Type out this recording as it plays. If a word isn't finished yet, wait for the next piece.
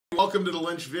welcome to the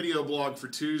Lynch video blog for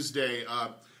Tuesday.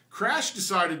 Crash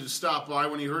decided to stop by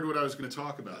when he heard what I was going to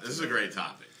talk about. This is a great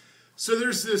topic. So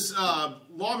there's this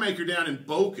lawmaker down in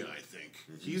Boca, I think.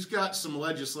 He's got some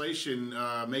legislation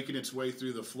making its way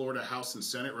through the Florida House and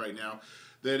Senate right now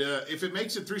that if it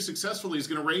makes it through successfully, is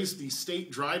going to raise the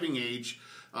state driving age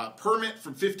permit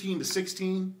from 15 to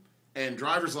 16 and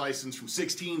driver's license from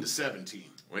 16 to 17.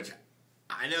 Which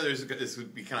I know this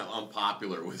would be kind of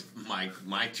unpopular with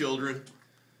my children.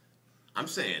 I'm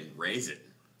saying raise it.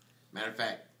 Matter of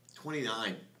fact,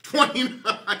 29. 29.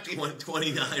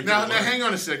 29. Now hang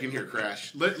on a second here,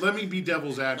 Crash. Let me be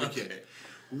devil's advocate. Okay.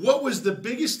 What was the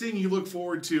biggest thing you looked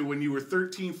forward to when you were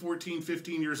 13, 14,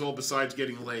 15 years old besides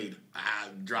getting laid?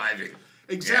 Driving.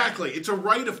 Exactly. Yeah. It's a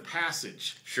rite of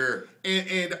passage. Sure.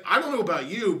 And I don't know about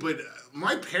you, but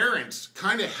my parents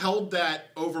kind of held that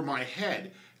over my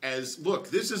head as,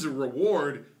 look, this is a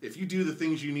reward if you do the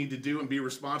things you need to do and be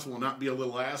responsible and not be a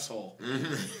little asshole.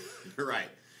 Mm-hmm. Right.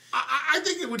 I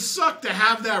think it would suck to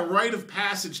have that rite of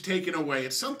passage taken away.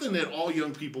 It's something that all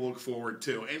young people look forward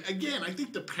to. And again, I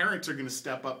think the parents are going to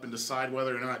step up and decide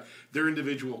whether or not their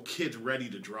individual kid's ready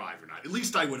to drive or not. At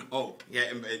least I would hope. Yeah,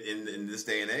 in this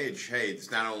day and age, hey, it's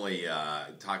not only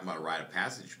talking about a rite of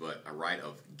passage, but a rite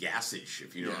of gassage,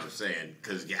 if you know what I'm saying.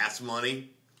 Because gas money,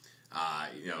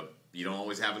 you don't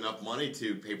always have enough money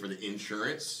to pay for the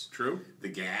insurance. True. The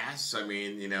gas. I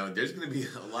mean, there's going to be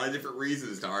a lot of different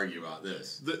reasons to argue about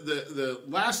this. The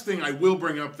last thing I will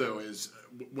bring up, though, is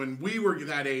when we were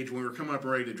that age, when we were coming up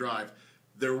and ready to drive,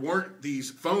 there weren't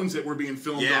these phones that we're being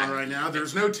filmed on right now.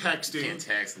 There's no texting. You can't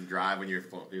text and drive when you're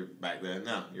back then.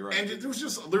 No, you're right. And there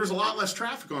was a lot less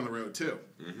traffic on the road, too.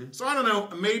 Mm-hmm. So I don't know.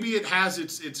 Maybe it has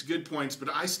its good points, but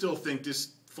I still think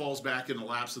this falls back in the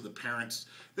laps of the parents.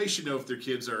 They should know if their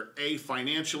kids are, A,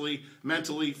 financially,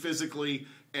 mentally, physically,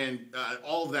 and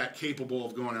all of that capable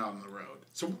of going out on the road.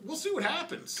 So we'll see what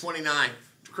happens. 29.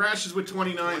 Crashes with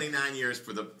 29. 29 years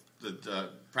for the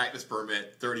practice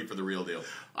permit, 30 for the real deal.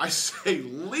 I say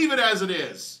leave it as it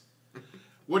is.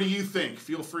 What do you think?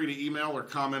 Feel free to email or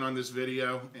comment on this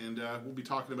video, and we'll be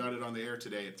talking about it on the air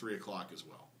today at 3 o'clock as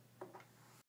well.